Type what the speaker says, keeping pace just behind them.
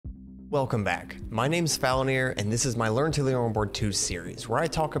Welcome back. My name's Falonier, and this is my Learn to Lioranboard 2 series, where I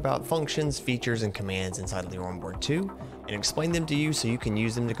talk about functions, features, and commands inside Lioranboard 2, and explain them to you so you can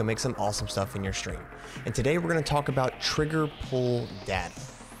use them to go make some awesome stuff in your stream. And today we're going to talk about trigger pull data.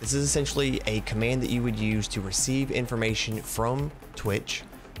 This is essentially a command that you would use to receive information from Twitch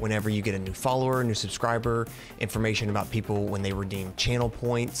whenever you get a new follower, new subscriber, information about people when they redeem channel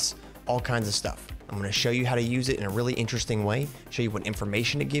points, all kinds of stuff. I'm going to show you how to use it in a really interesting way, show you what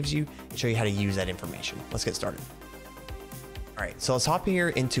information it gives you, and show you how to use that information. Let's get started. All right, so let's hop here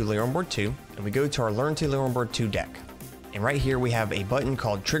into Lioranboard 2, and we go to our Learn to Lioranboard 2 deck. And right here we have a button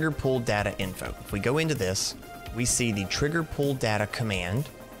called Trigger Pull Data Info. If we go into this, we see the Trigger Pull Data command.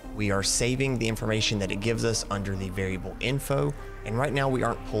 We are saving the information that it gives us under the variable info, and right now we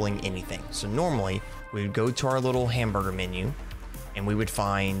aren't pulling anything. So normally we would go to our little hamburger menu, and we would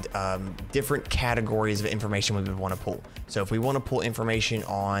find different categories of information we would want to pull. So if we want to pull information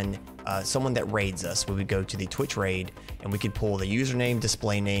on someone that raids us, we would go to the Twitch raid and we could pull the username,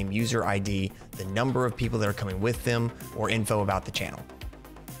 display name, user ID, the number of people that are coming with them, or info about the channel.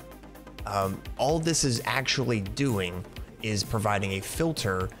 All this is actually doing is providing a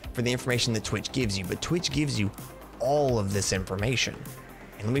filter for the information that Twitch gives you, but Twitch gives you all of this information.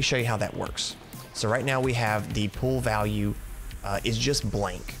 And let me show you how that works. So right now we have the pull value is just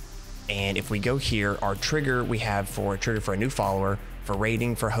blank. And if we go here, our trigger we have for a trigger for a new follower, for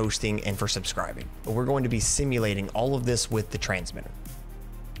rating, for hosting, and for subscribing. But we're going to be simulating all of this with the transmitter.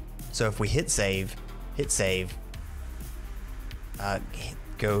 So if we hit save,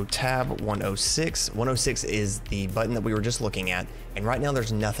 go tab 106. 106 is the button that we were just looking at, and right now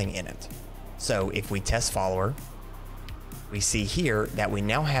there's nothing in it. So if we test follower, we see here that we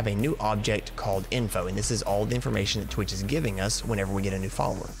now have a new object called info, and this is all the information that Twitch is giving us whenever we get a new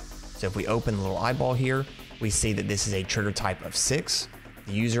follower. So if we open the little eyeball here, we see that this is a trigger type of 6.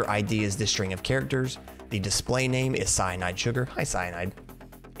 The user ID is this string of characters. The display name is cyanide sugar. Hi, cyanide.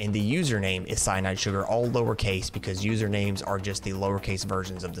 And the username is cyanide sugar, all lowercase, because usernames are just the lowercase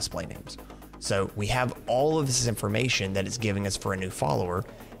versions of display names. So we have all of this information that it's giving us for a new follower.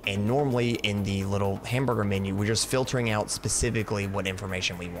 And normally in the little hamburger menu, we're just filtering out specifically what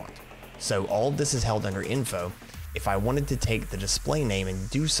information we want. So all of this is held under info. If I wanted to take the display name and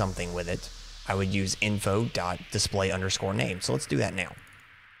do something with it, I would use info.display_name. So let's do that now.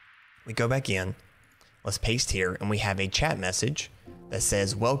 We go back in, let's paste here, and we have a chat message that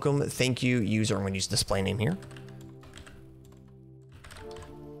says, welcome, thank you, user. I'm going to use display name here.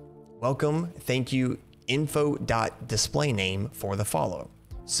 Welcome, thank you, info.displayname for the follow.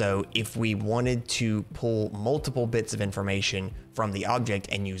 So if we wanted to pull multiple bits of information from the object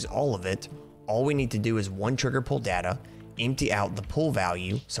and use all of it, all we need to do is one trigger pull data, empty out the pull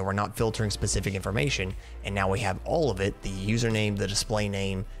value, so we're not filtering specific information, and now we have all of it, the username, the display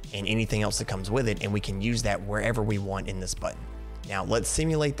name, and anything else that comes with it, and we can use that wherever we want in this button. Now let's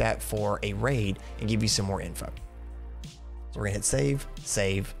simulate that for a raid and give you some more info. So we're gonna hit save,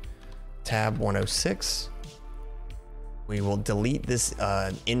 tab 106. We will delete this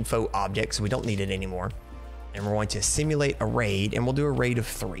info object, so we don't need it anymore. And we're going to simulate a raid, and we'll do a raid of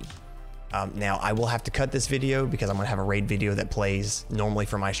 3. Now, I will have to cut this video because I'm going to have a raid video that plays normally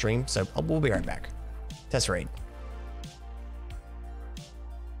for my stream, so we'll be right back. Test raid.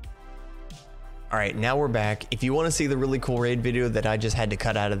 All right, now we're back. If you want to see the really cool raid video that I just had to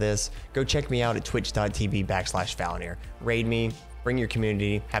cut out of this, go check me out at twitch.tv/Falonier. Raid me, bring your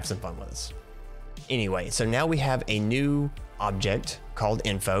community, have some fun with us. Anyway, so now we have a new object called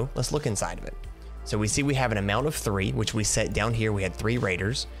info. Let's look inside of it. So we see we have an amount of 3, which we set down here. We had 3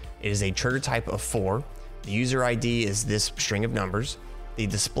 raiders. It is a trigger type of 4. The user ID is this string of numbers. The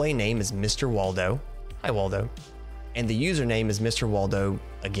display name is Mr. Waldo. Hi, Waldo. And the username is Mr. Waldo,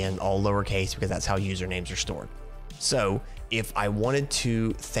 again, all lowercase because that's how usernames are stored. So if I wanted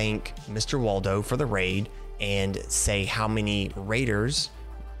to thank Mr. Waldo for the raid and say how many raiders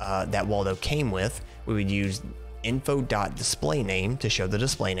that Waldo came with, we would use info.displayname to show the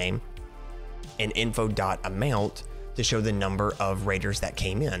display name and info.amount to show the number of raiders that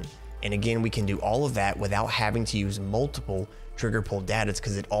came in. And again, we can do all of that without having to use multiple trigger pull data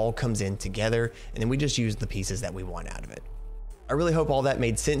because it all comes in together, and then we just use the pieces that we want out of it. I really hope all that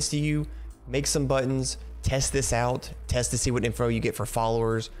made sense to you. Make some buttons, test this out, test to see what info you get for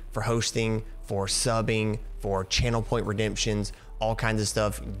followers, for hosting, for subbing, for channel point redemptions, all kinds of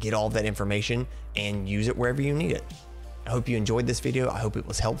stuff. Get all of that information and use it wherever you need it. I hope you enjoyed this video. I hope it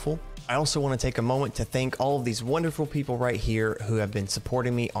was helpful. I also want to take a moment to thank all of these wonderful people right here who have been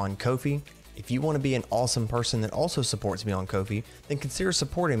supporting me on Ko-fi. If you want to be an awesome person that also supports me on Ko-fi, then consider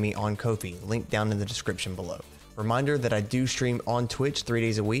supporting me on Ko-fi, link down in the description below. Reminder that I do stream on Twitch 3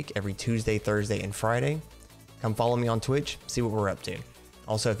 days a week, every Tuesday, Thursday, and Friday. Come follow me on Twitch, see what we're up to.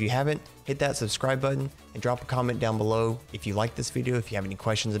 Also, if you haven't, hit that subscribe button and drop a comment down below if you like this video, if you have any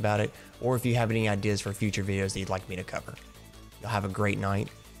questions about it, or if you have any ideas for future videos that you'd like me to cover. You'll have a great night.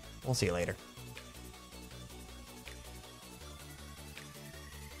 We'll see you later.